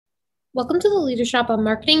Welcome to the Leadership on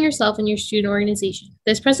Marketing Yourself and Your Student Organization.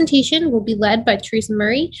 This presentation will be led by Teresa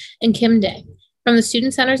Murray and Kim Day from the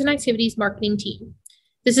Student Centers and Activities Marketing Team.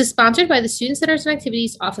 This is sponsored by the Student Centers and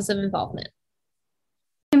Activities Office of Involvement.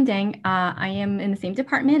 Kim Dang. I am in the same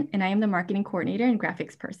department and I am the marketing coordinator and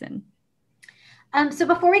graphics person. So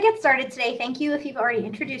before we get started today, thank you if you've already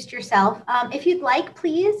introduced yourself. If you'd like,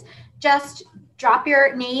 please just drop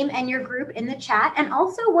your name and your group in the chat and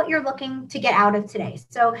also what you're looking to get out of today.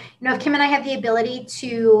 So, if Kim and I have the ability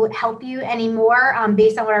to help you anymore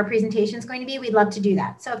based on what our presentation is going to be, we'd love to do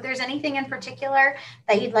that. So if there's anything in particular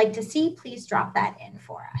that you'd like to see, please drop that in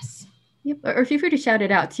for us. Yep, or feel free to shout it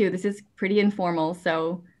out too. This is pretty informal,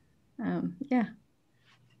 so yeah.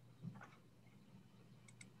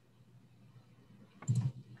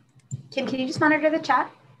 Kim, can you just monitor the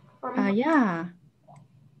chat for me? Yeah.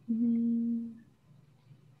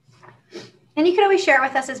 And you can always share it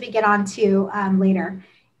with us as we get on to later.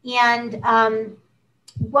 And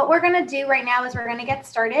what we're going to do right now is we're going to get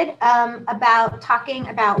started about talking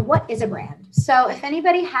about what is a brand. So if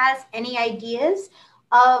anybody has any ideas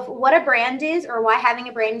of what a brand is or why having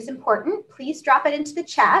a brand is important, please drop it into the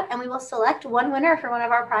chat and we will select one winner for one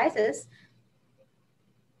of our prizes.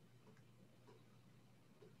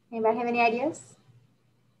 Anybody have any ideas?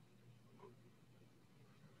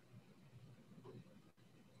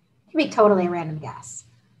 It could be totally a random guess,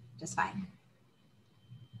 just fine.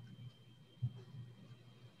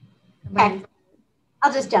 Okay,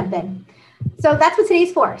 I'll just jump in. So that's what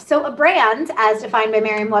today's for. So a brand, as defined by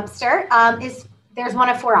Merriam-Webster, there's one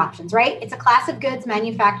of four options, right? It's a class of goods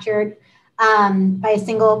manufactured by a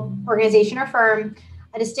single organization or firm,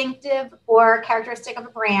 a distinctive or characteristic of a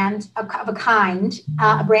brand, of a kind,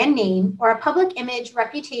 a brand name, or a public image,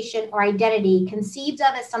 reputation, or identity conceived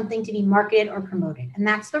of as something to be marketed or promoted. And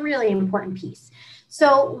that's the really important piece.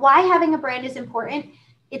 So why having a brand is important?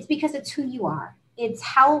 It's because it's who you are. It's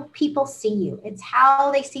how people see you. It's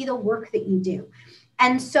how they see the work that you do.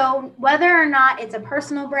 And so whether or not it's a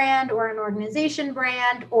personal brand or an organization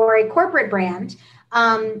brand or a corporate brand,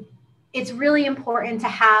 it's really important to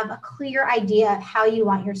have a clear idea of how you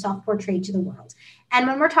want yourself portrayed to the world. And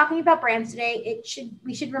when we're talking about brands today,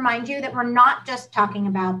 we should remind you that we're not just talking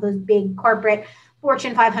about those big corporate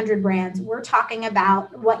Fortune 500 brands. We're talking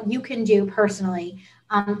about what you can do personally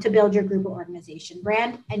to build your group or organization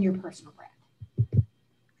brand and your personal brand.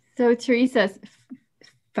 So Teresa,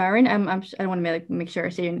 Farron, I don't want to make sure I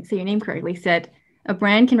say your name correctly, said a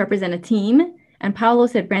brand can represent a team. And Paolo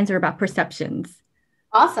said brands are about perceptions.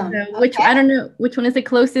 Awesome. So I don't know which one is the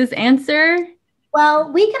closest answer.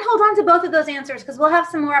 Well, we can hold on to both of those answers because we'll have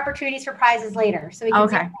some more opportunities for prizes later. So we can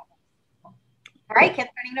okay. All right, Kim,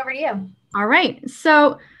 turning it over to you. All right.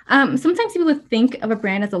 So sometimes people would think of a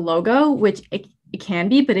brand as a logo, which it can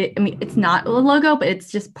be, but it's not a logo, but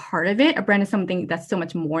it's just part of it. A brand is something that's so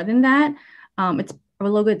much more than that. It's a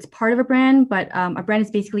logo, it's part of a brand, but a brand is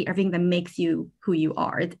basically everything that makes you who you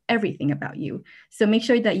are. It's everything about you. So make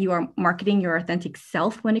sure that you are marketing your authentic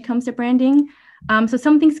self when it comes to branding. So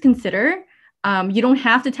some things to consider. You don't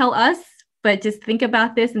have to tell us, but just think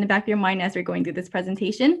about this in the back of your mind as we're going through this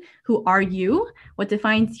presentation. Who are you? What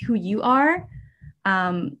defines who you are?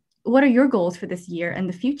 What are your goals for this year and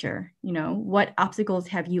the future? What obstacles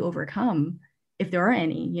have you overcome, if there are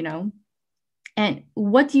any, And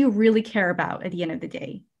what do you really care about at the end of the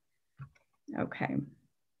day? Okay.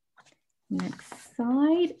 Next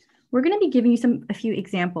slide. We're going to be giving you a few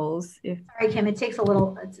examples. Sorry, Kim, it takes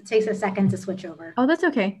a second to switch over. Oh, that's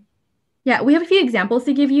okay. Yeah, we have a few examples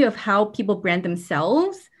to give you of how people brand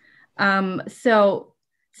themselves. So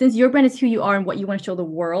since your brand is who you are and what you want to show the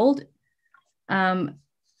world,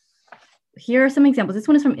 here are some examples. This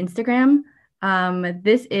one is from Instagram.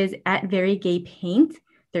 This is at Very Gay Paint.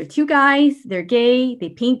 They're two guys, they're gay, they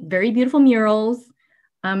paint very beautiful murals.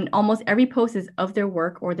 Almost every post is of their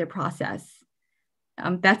work or their process.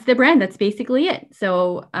 That's their brand, that's basically it.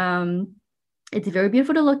 So it's very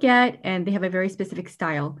beautiful to look at and they have a very specific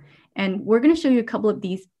style. And we're gonna show you a couple of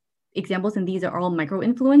these examples, and these are all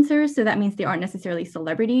micro-influencers. So that means they aren't necessarily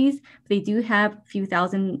celebrities, but they do have a few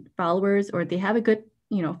thousand followers or they have a good,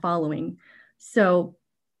 following. So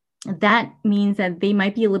that means that they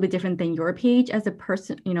might be a little bit different than your page as a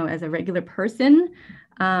person, as a regular person.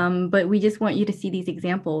 But we just want you to see these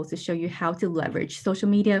examples to show you how to leverage social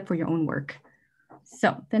media for your own work.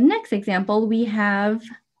 So the next example we have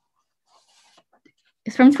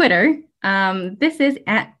is from Twitter. This is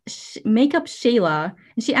at Makeup Shayla,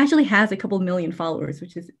 and she actually has a couple million followers,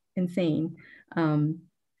 which is insane.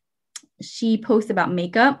 She posts about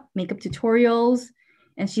makeup tutorials,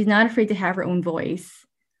 and she's not afraid to have her own voice.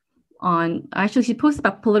 She posts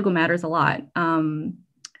about political matters a lot.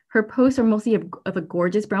 Her posts are mostly of a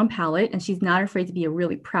gorgeous brown palette, and she's not afraid to be a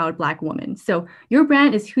really proud Black woman. So your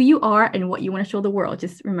brand is who you are and what you want to show the world.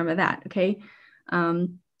 Just remember that, okay?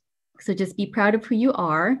 So just be proud of who you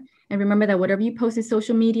are, and remember that whatever you post in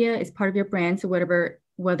social media is part of your brand. So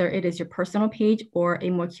whether it is your personal page or a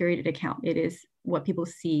more curated account, it is what people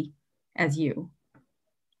see as you.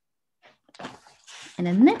 And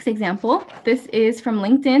then the next example, this is from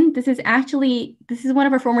LinkedIn. This is one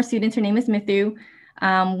of our former students. Her name is Mithu.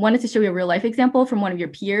 Wanted to show you a real life example from one of your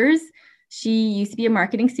peers. She used to be a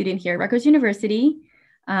marketing student here at Rutgers University.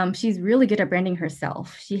 She's really good at branding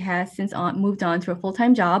herself. She has since moved on to a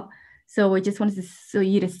full-time job. So I just wanted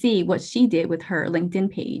you to see what she did with her LinkedIn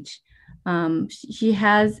page. She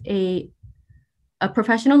has a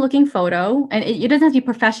professional looking photo, and it doesn't have to be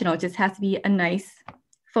professional. It just has to be a nice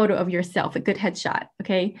photo of yourself, a good headshot,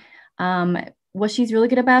 okay? What she's really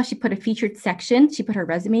good about, she put a featured section. She put her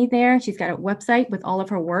resume there. She's got a website with all of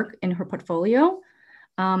her work in her portfolio.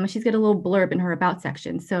 She's got a little blurb in her about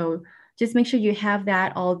section. So just make sure you have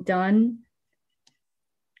that all done.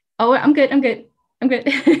 Oh, I'm good.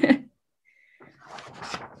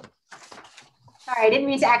 Sorry, I didn't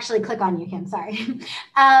mean to actually click on you, Kim, sorry.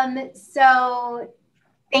 So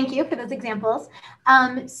thank you for those examples.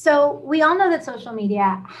 So we all know that social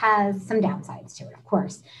media has some downsides to it, of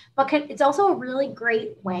course, but it's also a really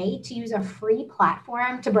great way to use a free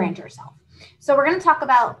platform to brand yourself. So we're going to talk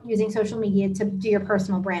about using social media to do your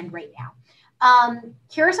personal brand right now.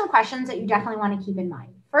 Here are some questions that you definitely want to keep in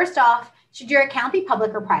mind. First off, should your account be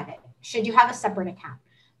public or private? Should you have a separate account?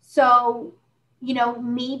 So,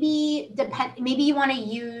 maybe you want to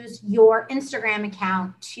use your Instagram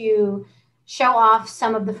account to show off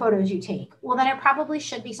some of the photos you take. Well, then it probably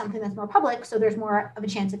should be something that's more public, so there's more of a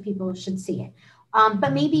chance that people should see it.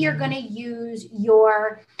 But maybe you're going to use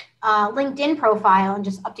your LinkedIn profile and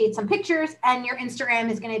just update some pictures, and your Instagram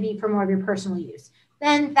is going to be for more of your personal use.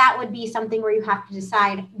 Then that would be something where you have to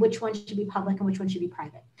decide which one should be public and which one should be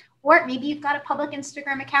private. Or maybe you've got a public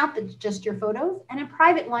Instagram account that's just your photos and a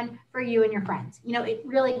private one for you and your friends. It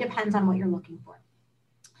really depends on what you're looking for.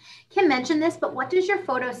 Kim mentioned this, but what does your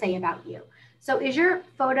photo say about you? So is your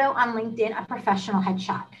photo on LinkedIn a professional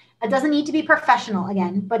headshot? It doesn't need to be professional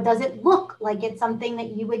again, but does it look like it's something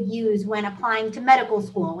that you would use when applying to medical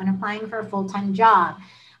school, when applying for a full-time job?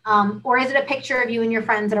 Or is it a picture of you and your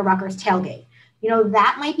friends at a Rutgers tailgate?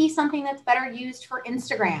 That might be something that's better used for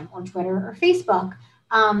Instagram or Twitter or Facebook,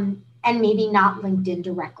 and maybe not LinkedIn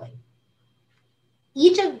directly.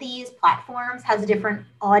 Each of these platforms has a different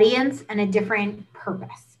audience and a different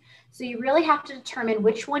purpose. So you really have to determine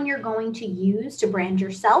which one you're going to use to brand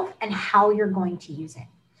yourself and how you're going to use it.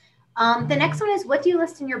 The next one is, what do you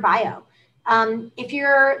list in your bio? If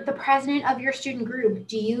you're the president of your student group,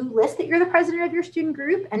 do you list that you're the president of your student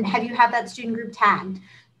group? And have you had that student group tagged?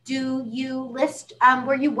 Do you list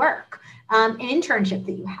where you work, an internship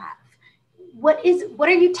that you have? What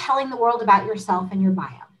are you telling the world about yourself in your bio?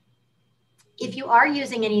 If you are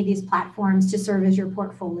using any of these platforms to serve as your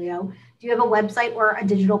portfolio, do you have a website or a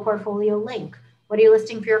digital portfolio link? What are you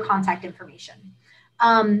listing for your contact information?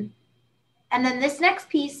 And then this next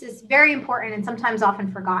piece is very important and sometimes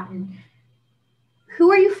often forgotten.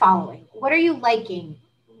 Who are you following? What are you liking,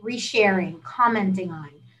 resharing, commenting on?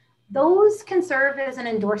 Those can serve as an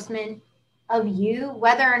endorsement of you,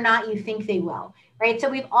 whether or not you think they will, right? So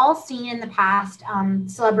we've all seen in the past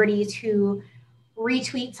celebrities who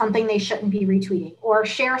retweet something they shouldn't be retweeting, or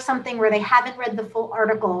share something where they haven't read the full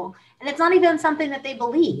article. And it's not even something that they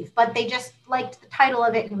believe, but they just liked the title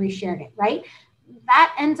of it and reshared it, right?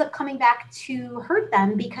 That ends up coming back to hurt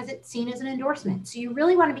them because it's seen as an endorsement. So you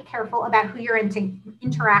really want to be careful about who you're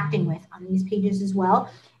interacting with on these pages as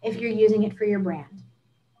well, if you're using it for your brand.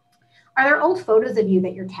 Are there old photos of you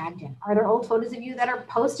that you're tagged in? Are there old photos of you that are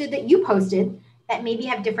posted that you posted that maybe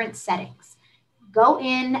have different settings? Go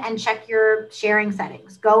in and check your sharing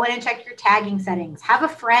settings. Go in and check your tagging settings. Have a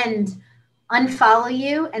friend unfollow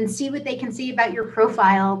you and see what they can see about your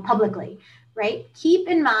profile publicly, right? Keep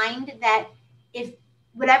in mind that if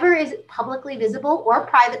whatever is publicly visible or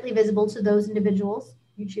privately visible to those individuals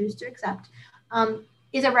you choose to accept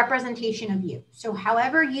is a representation of you. So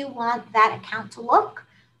however you want that account to look,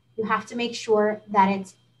 you have to make sure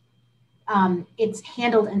that it's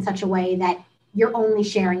handled in such a way that you're only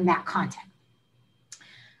sharing that content.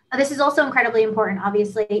 This is also incredibly important,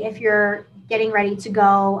 obviously, if you're getting ready to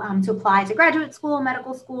go to apply to graduate school,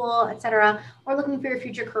 medical school, et cetera, or looking for your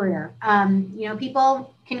future career.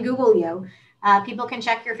 People can Google you. People can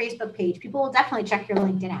check your Facebook page. People will definitely check your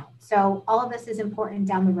LinkedIn out. So all of this is important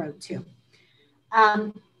down the road too.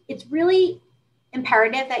 It's really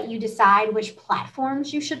imperative that you decide which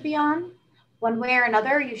platforms you should be on. one way or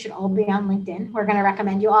another, you should all be on LinkedIn. We're going to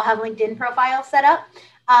recommend you all have LinkedIn profiles set up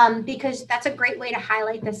because that's a great way to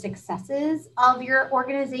highlight the successes of your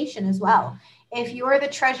organization as well. If you're the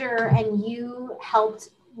treasurer and you helped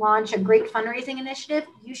launch a great fundraising initiative,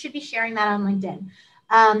 you should be sharing that on LinkedIn.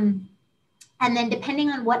 And then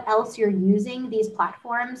depending on what else you're using these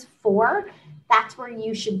platforms for, that's where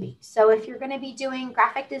you should be. So if you're going to be doing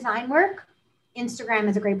graphic design work, Instagram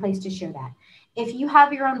is a great place to share that. If you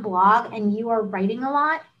have your own blog and you are writing a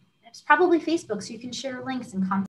lot, it's probably Facebook, so you can share links and content.